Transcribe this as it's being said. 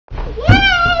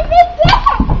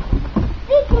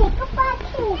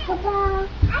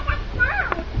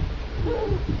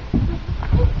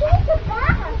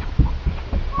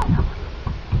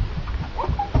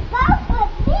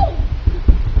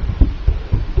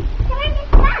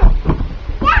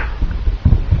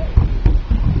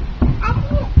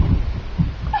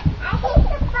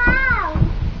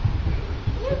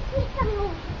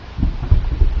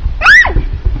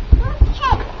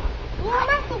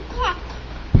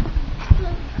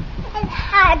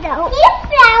though. Here,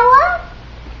 flower.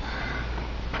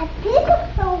 A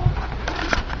beautiful.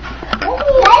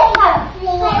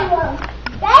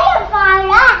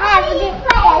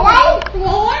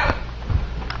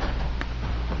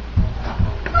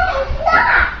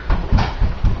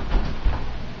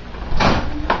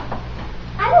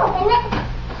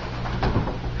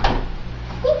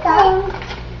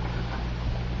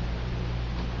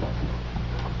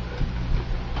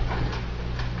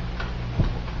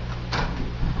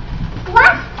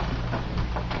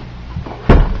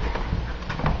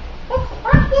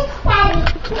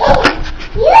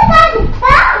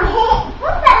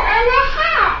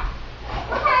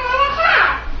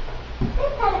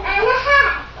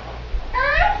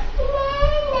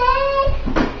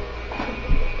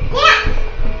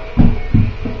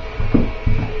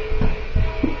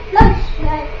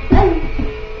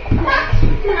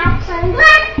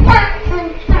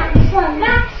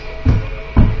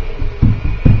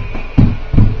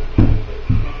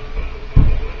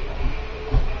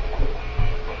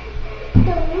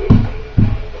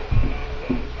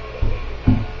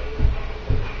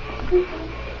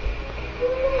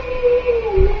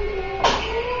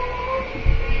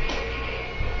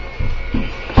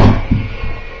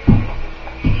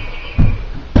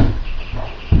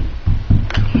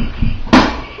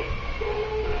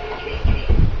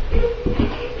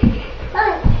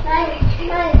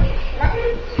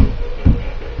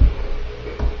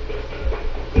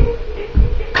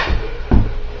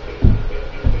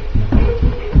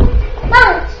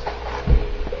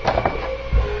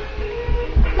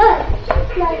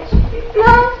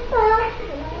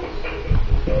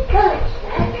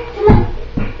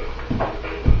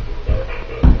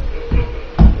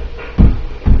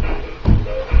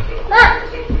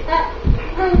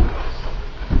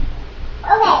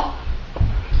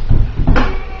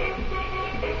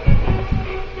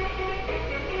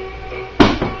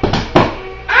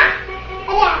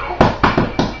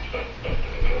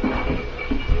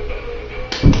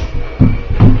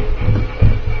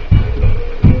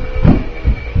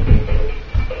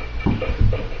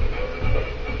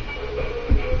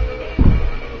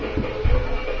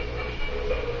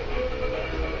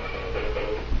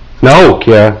 No,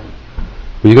 Kiara.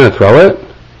 Were you going to throw it?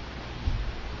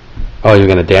 Oh, you're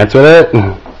going to dance with it?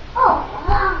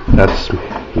 That's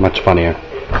much funnier.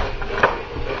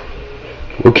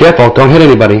 Oh, careful. Don't hit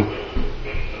anybody.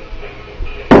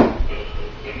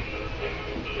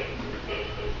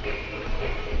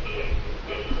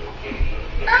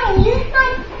 I use my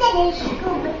finish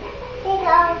scoop. Here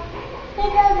goes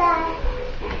that.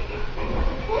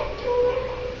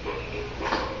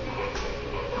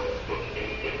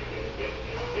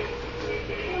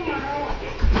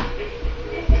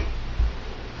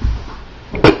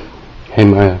 Hey,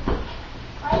 Maya.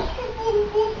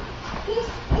 This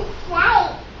is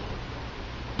light.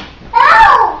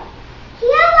 Oh!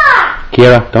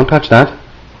 Kiara, don't touch that.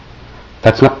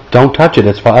 That's not. Don't touch it.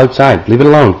 It's for outside. Leave it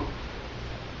alone.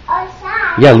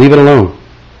 Outside. Yeah, leave it alone.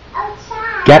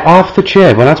 Outside. Get off the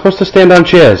chair. We're not supposed to stand on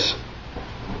chairs.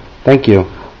 Thank you.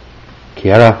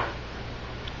 Kiara,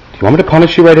 do you want me to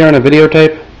punish you right here on a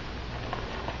videotape?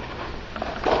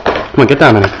 Come on, get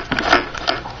down, honey.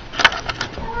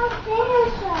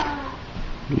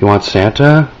 You want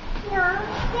Santa? No,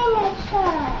 finish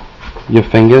it. Your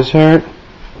fingers hurt?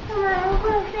 Come on, I'm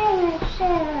going to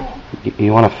finish it.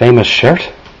 You want a famous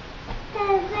shirt?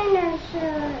 Finish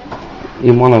it.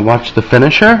 You want to watch the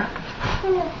finisher?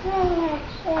 Finish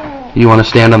it. You want to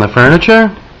stand on the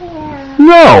furniture? Yeah.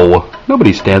 No!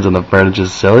 Nobody stands on the furniture,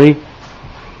 silly.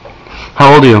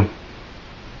 How old are you?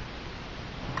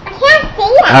 I can't see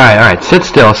it. Alright, sit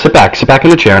still. Sit back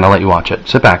in the chair and I'll let you watch it.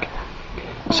 Sit back.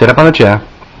 Sit up on the chair.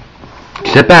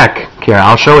 Sit back, Kiara.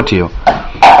 I'll show it to you.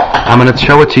 I'm going to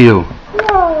show it to you.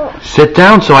 No. Sit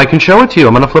down so I can show it to you.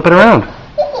 I'm going to flip it around.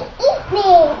 You can eat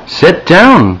me. Sit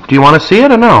down. Do you want to see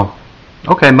it or no?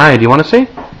 Okay, Maya, do you want to see?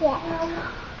 Yeah.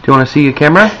 Do you want to see your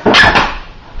camera?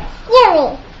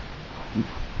 Silly.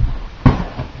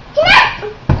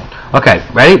 Okay,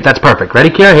 ready? That's perfect. Ready,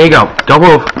 Kiara? Here you go. Don't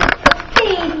move.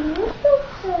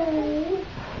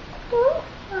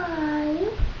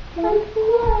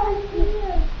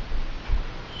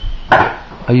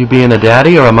 Are you being a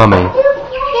daddy or a mummy?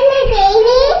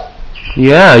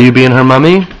 Yeah, are you being her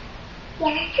mummy?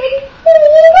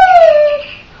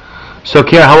 So,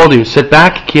 Kiara, how old are you? Sit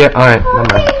back, Kiara. Alright, never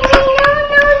mind.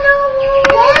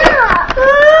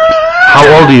 How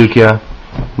old are you, Kiara?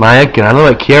 Maya, get out of the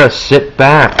way. Kiara, sit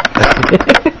back.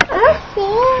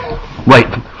 Wait.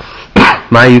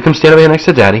 Maya, you come stand over here next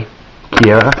to Daddy.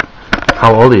 Kiara,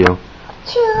 how old are you?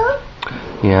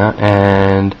 2. Yeah,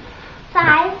 and...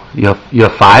 5. You're 5? Yeah,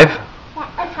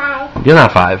 5. You're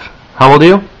not 5. How old are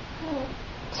you?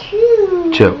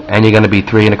 2. 2. And you're going to be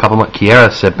 3 in a couple months.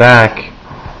 Kiera, sit back.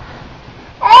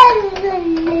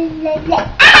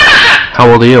 How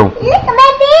old are you? Look at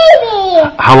my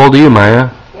baby. How old are you, Maya?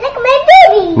 Look at my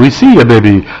baby. We see you,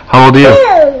 baby. How old are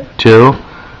you? 2.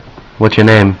 What's your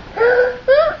name?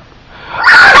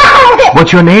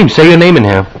 What's your name? Say your name in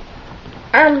here.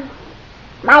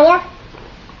 Maya.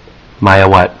 Maya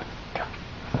what?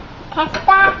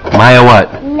 Testa. Maya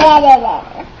what?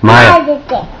 Maya.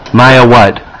 Maya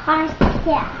what?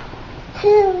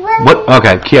 What?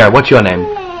 Okay, Kiera, what's your name?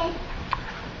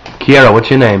 Kiera, what's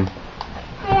your name?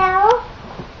 Hello.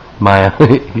 Maya.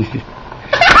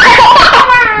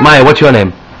 Maya, what's your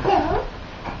name?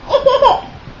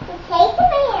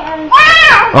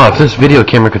 Oh, if this video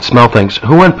camera could smell things.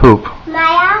 Who went poop?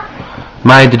 Maya.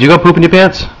 Maya, did you go poop in your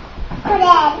pants?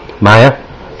 Maya,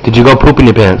 did you go poop in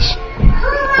your pants?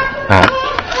 Alright.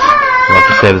 We'll have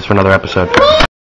to save this for another episode.